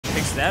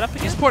mess that up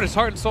again? He's poured his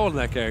heart and soul in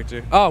that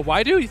character. Oh,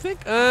 why do you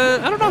think?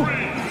 I don't know.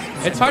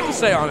 It's hard to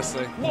say,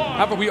 honestly.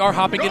 However, we are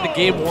hopping into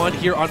Game 1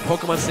 here on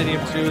Pokemon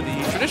Stadium 2,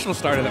 the traditional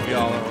starter that we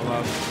all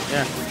love.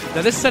 Yeah.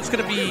 Now, this set's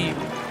going to be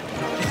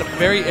just a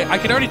very... I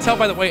can already tell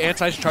by the way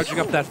Anti's charging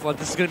up that flood.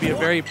 This is going to be a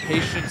very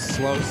patient,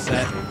 slow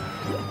set.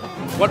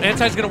 What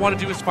Anti's going to want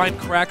to do is find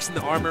cracks in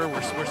the armor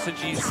where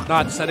Sinji's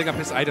not setting up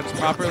his items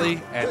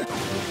properly, and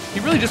he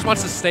really just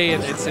wants to stay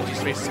in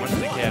Sinji's face as much as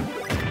he can.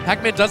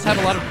 Pac-Man does have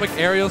a lot of quick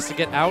aerials to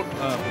get out.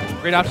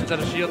 Great options out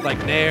of shield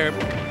like Nair,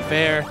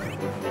 Fair.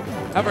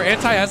 However,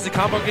 Anti has the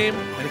combo game,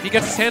 and if he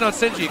gets his hand on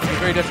Sinji, it can be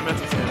very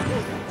detrimental to him.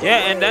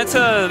 Yeah, and that's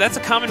a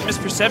common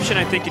misperception,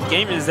 I think, in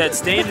gaming, is that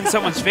staying in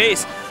someone's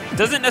face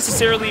doesn't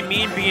necessarily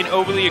mean being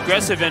overly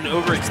aggressive and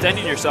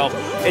overextending yourself.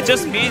 It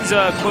just means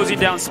closing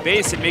down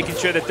space and making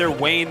sure that they're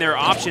weighing their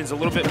options a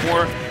little bit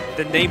more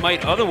than they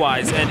might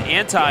otherwise. And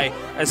Anti,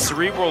 as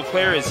cerebral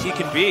player as he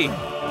can be,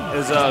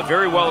 is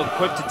very well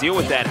equipped to deal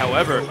with that.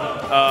 However,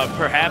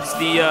 perhaps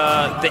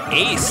the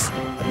ace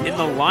in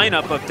the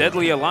lineup of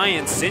Deadly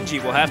Alliance,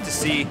 Sinji, will have to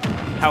see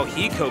how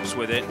he copes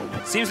with it.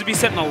 Seems to be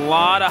setting a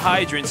lot of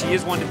hydrants. He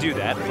is one to do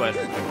that, but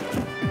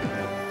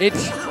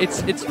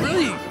it's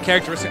really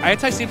characteristic.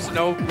 Anti seems to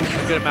know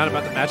a good amount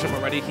about the matchup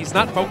already. He's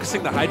not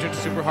focusing the hydrant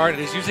super hard,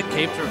 and he's using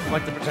Cape to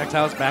reflect the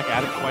projectiles back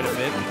at him quite a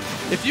bit.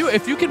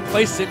 If you can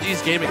play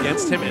Sinji's game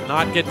against him and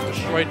not get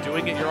destroyed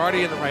doing it, you're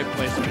already in the right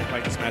place when you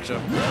fight this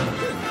matchup.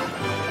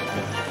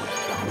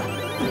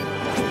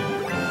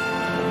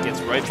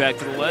 Gets right back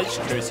to the ledge,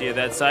 courtesy of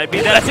that side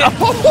B. That's it.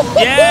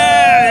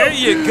 Yeah, there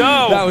you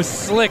go. That was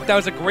slick. That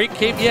was a great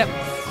Cape. Yep.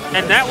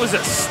 And that was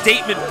a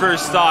statement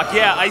first stock.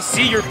 Yeah, I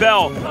see your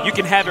bell. You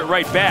can have it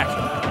right back.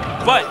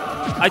 But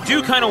I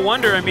do kind of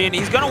wonder, I mean,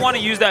 he's going to want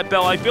to use that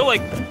bell. I feel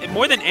like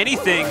more than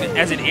anything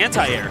as an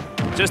anti-air.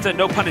 Just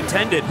no pun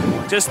intended.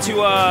 Just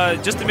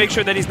to make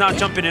sure that he's not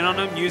jumping in on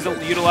him,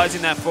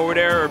 utilizing that forward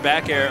air or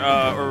back air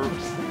or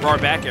raw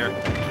back air.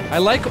 I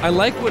like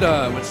what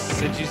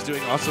Sinji's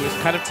doing also is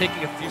kind of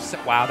taking a few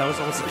wow, that was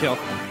almost a kill.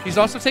 He's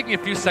also taking a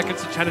few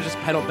seconds to try to just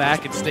pedal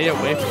back and stay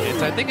away from it.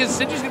 So I think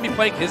Sinji's going to be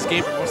playing his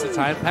game for most of the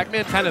time.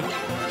 Pac-Man kind of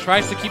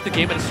tries to keep the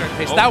game at a certain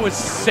pace. Oh. That was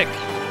sick.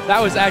 That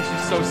was actually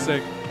so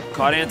sick.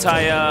 Caught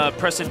Anti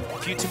pressing a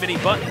few too many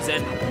buttons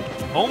and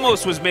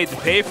almost was made to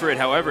pay for it.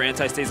 However,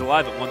 Anti stays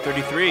alive at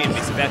 133 and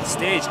makes it back to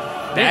stage.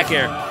 Back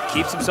air,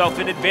 keeps himself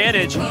in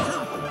advantage.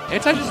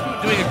 Anti's just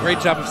doing a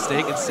great job of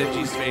staying in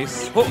Sinji's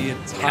face the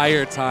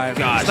entire time.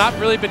 He's not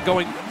really been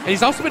going, and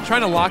he's also been trying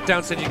to lock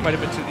down Sinji quite a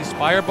bit too. These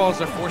fireballs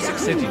are forcing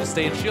Sinji to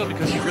stay in shield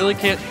because he really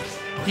can't,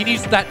 he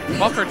needs that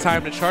buffer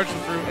time to charge the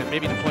fruit and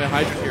maybe deploy a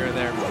hydrant here and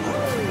there.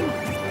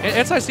 And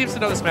Anti seems to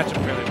know this matchup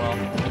fairly well.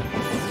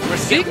 We're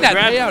seeing that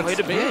payout in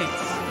spades.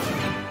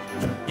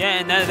 Yeah,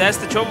 and that's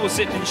the trouble with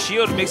sitting in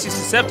shield. It makes you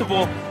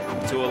susceptible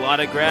to a lot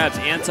of grabs.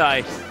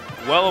 Anti,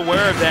 well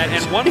aware of that,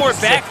 and one more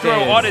back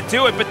throw ought to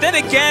do it. But then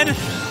again,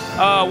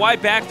 why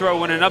back throw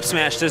when an up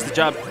smash does the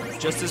job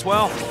just as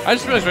well? I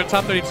just realized we're in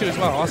top 32 as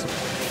well. Awesome.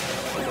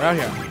 We're out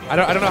here. I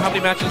don't know how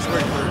many matches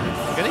we're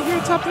getting here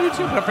in top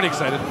 32, but I'm pretty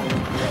excited.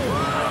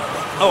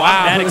 Oh,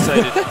 wow. I'm that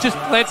excited. Just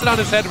plants it on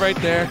his head right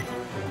there.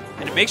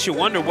 And it makes you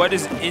wonder what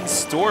is in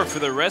store for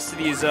the rest of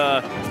these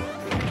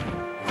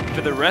for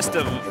the rest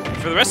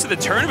of the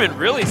tournament,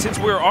 really, since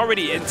we're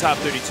already in top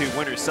 32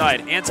 winner's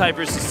side. Anti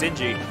versus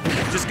Sinji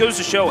just goes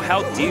to show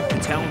how deep the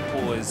talent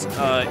pool is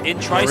in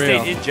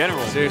Tri-State in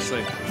general.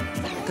 Seriously.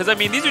 Because, I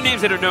mean, these are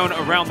names that are known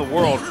around the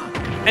world,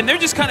 and they're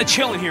just kind of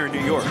chilling here in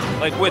New York,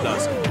 like with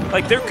us.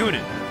 Like, they're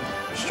gooning.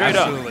 Straight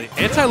Absolutely.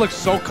 up. Anti looks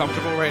so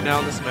comfortable right now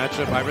in this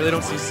matchup. I really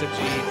don't see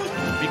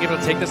Sinji being able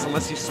to take this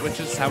unless he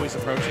switches how he's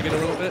approaching it a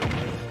little bit.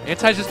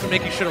 Anti's just been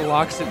making sure to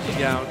lock Sinji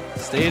down,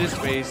 stay in his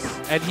face,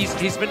 and he's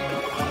been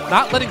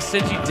not letting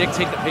Sinji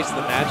dictate the pace of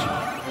the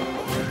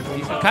match.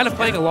 He's been kind of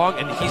playing along,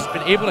 and he's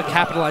been able to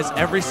capitalize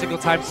every single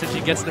time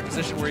Sinji gets in a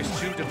position where he's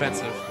too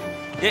defensive.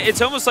 Yeah,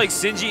 it's almost like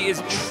Sinji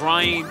is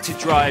trying to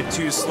drive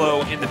too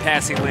slow in the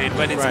passing lane,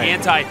 but it's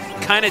Anti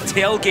kind of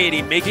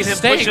tailgating, making him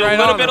push it a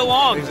little bit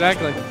along.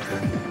 Exactly.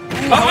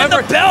 Oh, and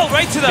the bell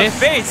right to the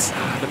face.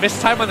 The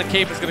missed time on the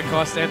cape is going to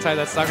cost Anti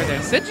that stock there.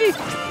 Sinji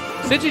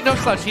no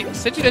slouch.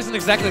 Sinji isn't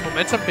exactly a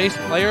momentum-based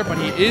player, but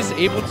he is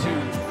able to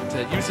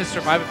use his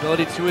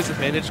survivability to his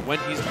advantage when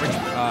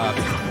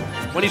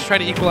he's trying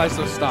to equalize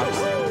those stocks.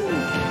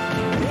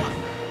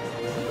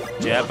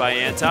 Jab by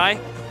Anti.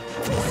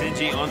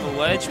 Sinji on the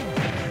ledge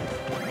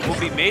will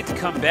be made to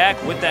come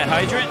back with that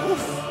hydrant.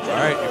 All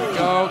right, here we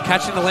go.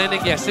 Catching the landing.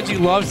 Yeah, Sinji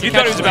loves to You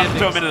catch thought he was about landings. to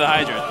throw him into the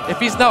hydrant.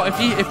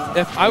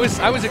 If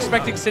I was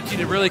expecting Sinji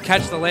to really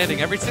catch the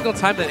landing. Every single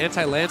time that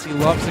Anti lands, he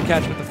loves to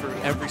catch with the fruit.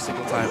 Every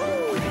single time.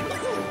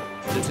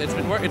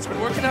 It's been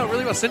working out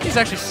really well. Sinji's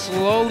actually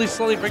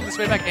slowly bringing this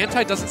way back.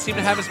 Anti doesn't seem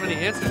to have as many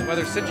answers.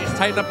 Whether Sinji's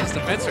tightened up his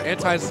defense or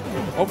Anti's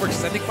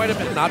overextending quite a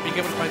bit, not being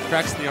able to find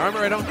cracks in the armor,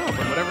 I don't know.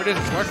 But whatever it is,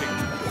 it's working.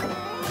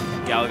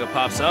 Galaga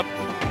pops up.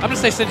 I'm going to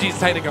say Sinji's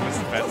tightening up his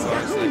defense,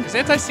 honestly. Because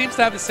Anti seems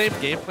to have the same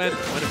game plan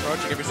when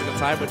approaching every single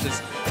time, which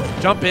is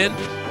jump in.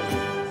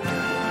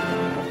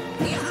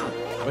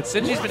 But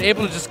Sinji's been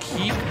able to just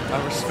keep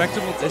a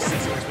respectable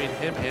distance between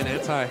him and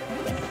Anti.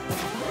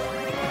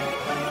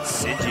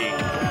 Sinji.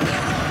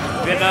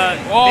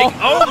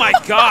 Oh my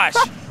gosh!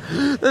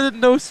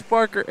 No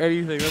spark or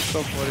anything. That's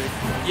so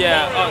funny.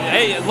 Yeah.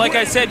 Hey, like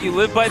I said, you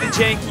live by the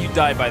jank, you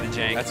die by the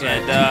jank. That's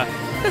right.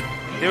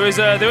 And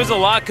there was a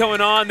lot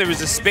going on. There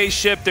was a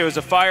spaceship. There was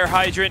a fire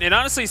hydrant. It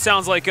honestly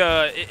sounds like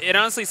a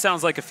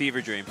fever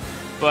dream,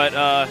 but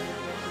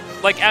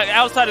like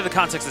outside of the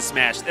context of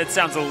Smash, it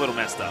sounds a little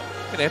messed up.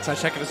 And Anti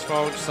checking his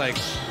phone, just like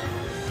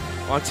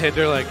on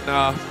Tinder, like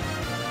nah.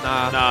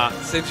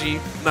 Sinji,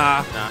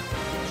 nah.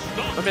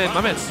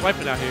 My man's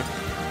swiping out here.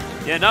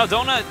 Yeah, no,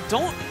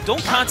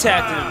 don't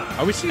contact him.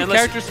 Are we seeing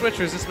character switch,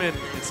 or is this man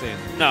insane?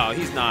 No,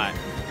 he's not.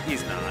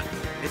 He's not.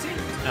 Is he?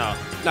 No.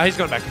 No, he's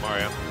going back to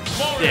Mario.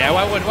 Yeah,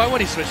 why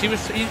would he switch? He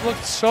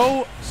looked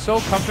so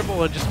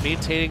comfortable in just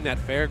maintaining that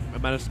fair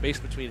amount of space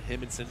between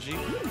him and Sinji.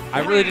 I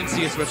really didn't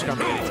see a switch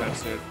coming anytime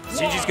soon.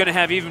 Sinji's going to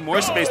have even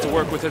more space to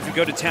work with as we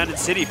go to Town and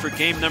City for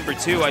game number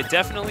 2. I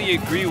definitely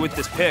agree with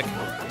this pick.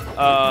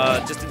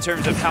 Just in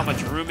terms of how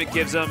much room it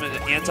gives him,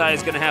 Anti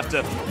is going to have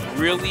to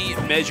really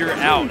measure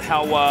out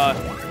how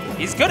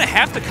he's going to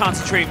have to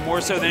concentrate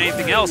more so than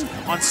anything else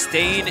on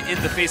staying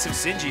in the face of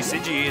Sinji.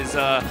 Sinji is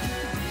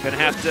going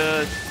to have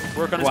to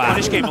work on his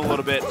punish game a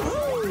little bit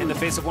in the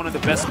face of one of the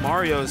best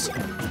Marios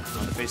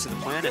on the face of the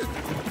planet.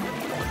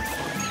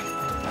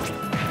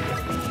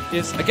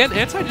 Is again,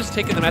 Anti just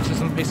taking the match at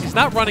his own pace. He's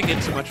not running in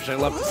too much, which I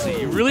love to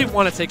see. You really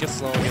want to take it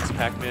slow against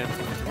Pac-Man.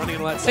 Running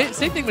in a lot.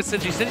 Same thing with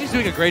Sinji. Sinji's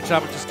doing a great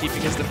job of just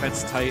keeping his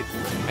defense tight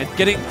and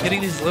getting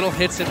these little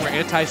hits in where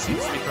Anti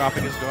seems to be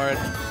dropping his guard.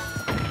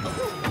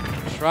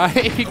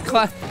 He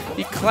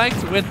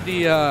clanked with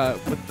the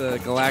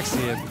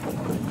Galaxian.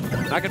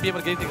 Not gonna be able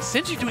to get anything.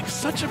 Sinji doing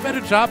such a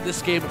better job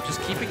this game of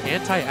just keeping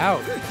Anti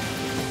out.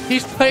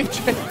 He's playing.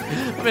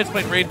 My man's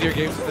playing reindeer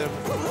games with him.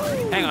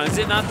 Hang on, is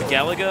it not the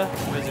Galaga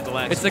or is it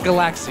Galaxian? It's the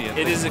Galaxian.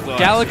 It is a Galaxian.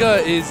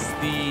 Galaga is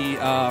the.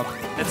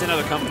 That's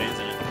another company,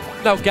 isn't it?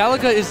 No,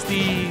 Galaga is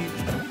the.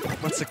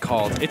 What's it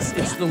called? It's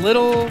the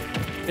little.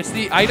 It's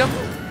the item.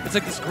 It's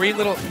like this green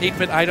little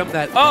 8-bit item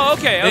that. Oh,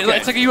 okay.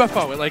 It's like a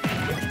UFO.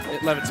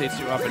 It levitates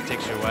you up and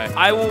takes you away.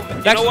 I will.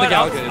 You know what?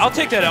 I'll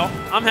take that L.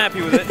 I'm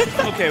happy with it.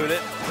 I'm okay with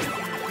it.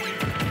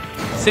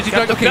 Sinji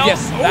okay,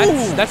 yes,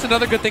 that's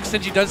another good thing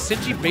Sinji does.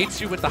 Sinji baits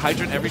you with the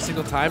hydrant every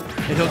single time,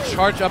 and he'll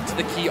charge up to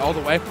the key all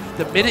the way.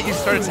 The minute you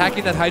start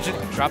attacking that hydrant,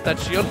 drop that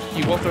shield,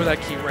 he will throw that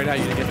key right at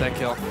you to get that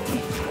kill.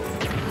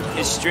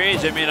 It's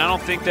strange. I mean, I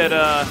don't think that,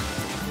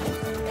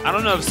 I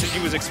don't know if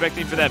Sinji was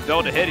expecting for that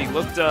bell to hit. He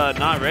looked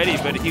not ready,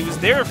 but he was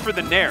there for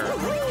the nair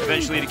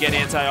eventually to get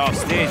Anti off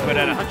stage. But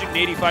at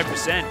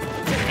 185%,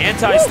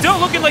 Anti still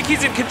looking like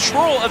he's in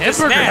control of this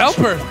match.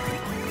 Helper.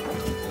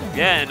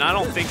 Yeah, and I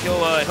don't think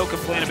he'll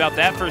complain about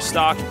that first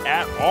stock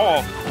at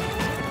all.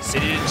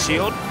 City didn't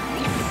shield.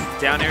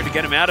 Down there to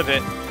get him out of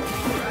it.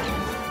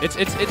 It's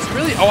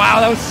really, oh wow,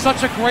 that was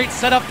such a great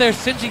setup there.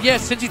 Sinji,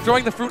 yes, Sinji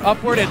throwing the fruit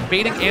upward and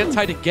baiting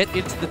Anti to get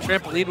into the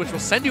trampoline, which will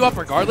send you up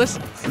regardless.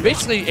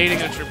 Basically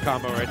aiding a trip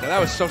combo right there. That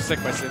was so sick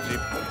by Sinji.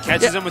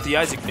 Catches him with the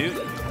Isaac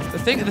Newton. The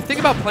thing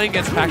about playing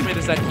against Pac-Man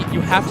is that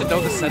you have to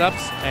know the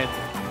setups, and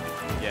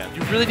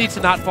you really need to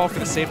not fall for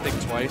the same thing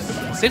twice.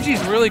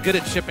 Sinji's really good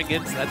at chipping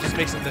in, so that just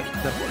makes him the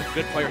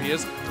good player he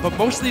is. But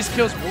most of these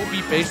kills will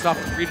be based off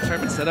of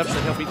predetermined setups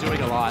that he'll be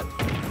doing a lot.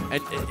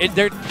 And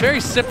they're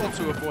very simple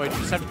to avoid. You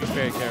just have to be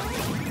very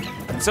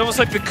careful. It's almost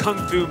like the Kung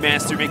Fu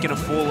master making a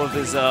fool of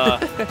his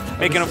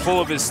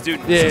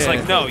students. Yeah, it's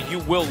like, no, you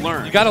will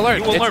learn. You gotta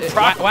learn. You will learn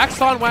properly.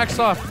 Wax on, wax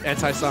off,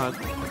 Anti-San.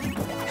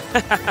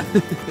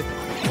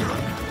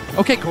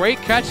 Okay, great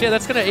catch. Yeah,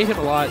 that's gonna aid him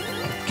a lot.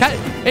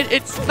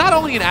 It's not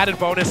only an added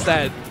bonus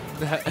that,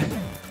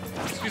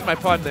 excuse my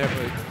pun there,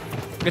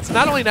 but it's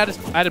not only an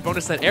added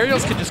bonus that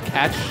aerials can just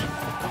catch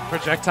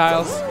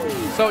projectiles.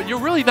 So you're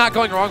really not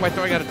going wrong by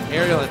throwing out an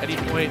aerial at any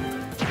point.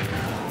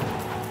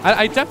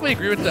 I definitely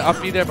agree with the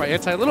up B there by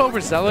Anti. A little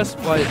overzealous,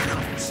 but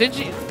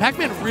Sinji,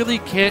 Pac-Man really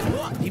can't.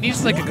 He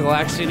needs like a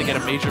Galaxian to get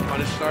a major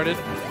punish started.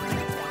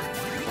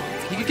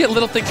 He can get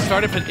little things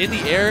started, but in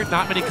the air,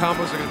 not many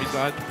combos are going to be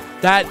done.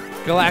 That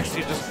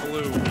Galaxian just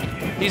flew.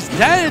 He's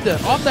dead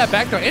off that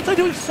back throw. Anti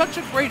doing such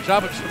a great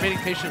job of just remaining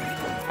patient.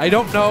 I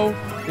don't know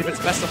if it's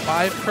best of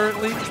 5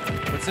 currently,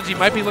 but Sinji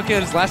might be looking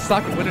at his last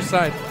stock of winner's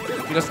side.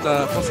 He just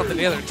pull something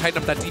together and tighten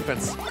up that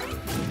defense.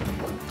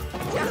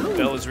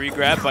 Bell is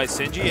re-grabbed by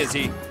Sinji as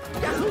he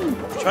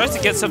tries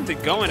to get something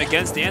going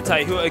against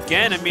Anti, who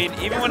again, I mean,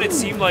 even when it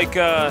seemed like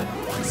the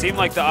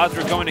odds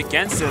were going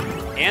against him,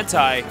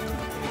 Anti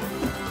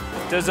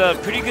does a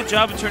pretty good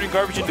job of turning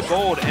garbage into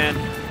gold and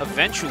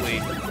eventually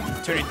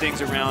turning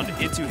things around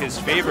into his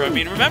favor. I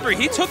mean, remember,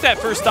 he took that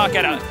first stock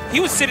he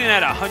was sitting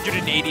at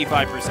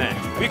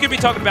 185%. We could be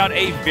talking about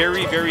a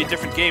very, very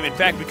different game. In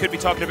fact, we could be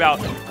talking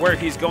about where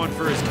he's going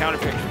for his counter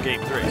pick for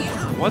game 3.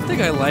 One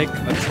thing I like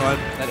a ton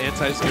that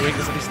Anti's doing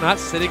is that he's not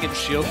sitting in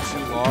shield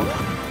too long.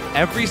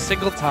 Every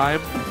single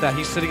time that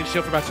he's sitting in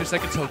shield for about 2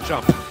 seconds, he'll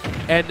jump.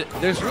 And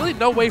there's really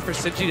no way for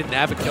Sinji to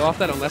nab a kill off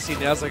that unless he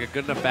nails like a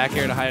good enough back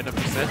air at a high enough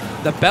percent.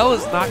 The bell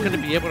is not going to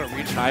be able to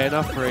reach high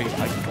enough for a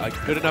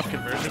good enough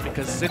conversion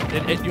because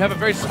you have a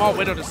very small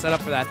window to set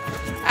up for that.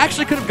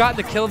 Actually could have gotten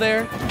the kill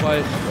there,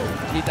 but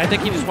I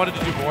think he just wanted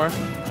to do more.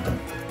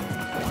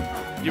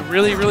 You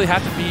really, really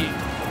have to be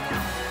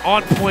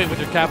on point with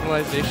your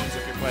capitalizations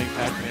if you're playing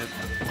Pac-Man.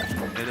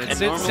 And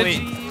then normally,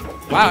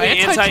 wow,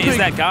 Anti is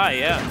that guy,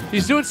 yeah.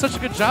 He's doing such a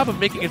good job of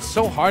making it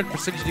so hard for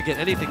Sinji to get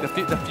anything. The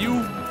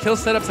few kill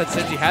setups that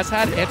Sinji has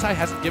had, Anti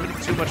hasn't given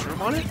him too much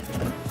room on it.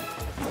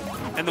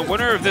 And the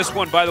winner of this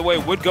one, by the way,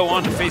 would go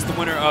on to face the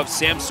winner of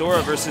Sam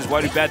Sora versus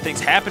Why Do Bad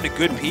Things Happen to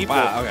Good People.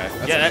 Wow, okay.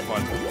 That's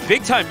fun.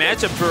 Big time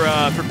matchup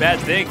for Bad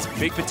Things.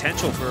 Big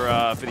potential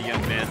for the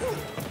young man.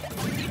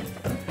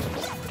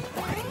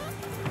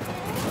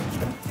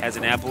 Has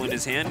an apple in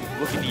his hand,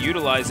 looking to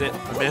utilize it.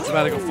 The man's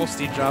about to go full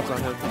Steve Jobs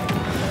on him.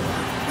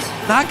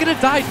 Not gonna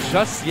die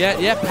just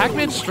yet. Yeah,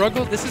 Pac-Man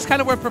struggled. This is kind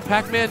of where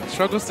Pac-Man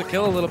struggles to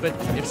kill a little bit.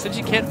 If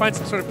Sinji can't find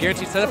some sort of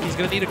guaranteed setup, he's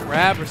gonna need a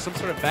grab or some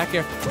sort of back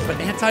air. But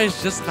Anti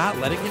is just not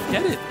letting him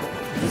get it.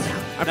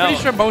 I'm pretty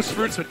sure most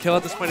fruits would kill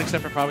at this point,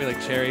 except for probably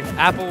like cherry.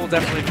 Apple will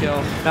definitely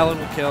kill. Melon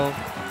will kill.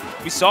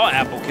 We saw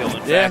Apple kill,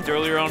 in fact,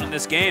 earlier on in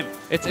this game.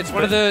 It's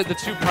one of the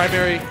two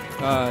primary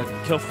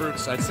kill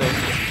fruits, I'd say.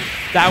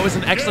 That was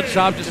an excellent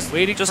job just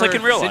waiting for like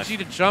in real life. Sinji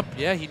to jump.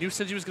 Yeah, he knew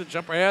Sinji was going to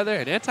jump right out of there.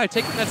 And Anti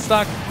taking that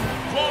stock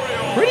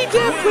pretty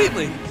damn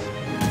cleanly.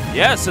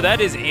 Yeah, so that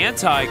is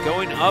Anti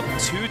going up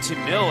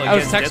 2-0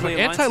 against Deadly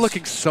Alliance. Anti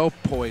looking so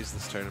poised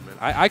this tournament.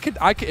 I could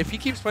if he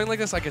keeps playing like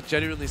this, I could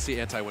genuinely see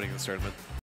Anti winning this tournament.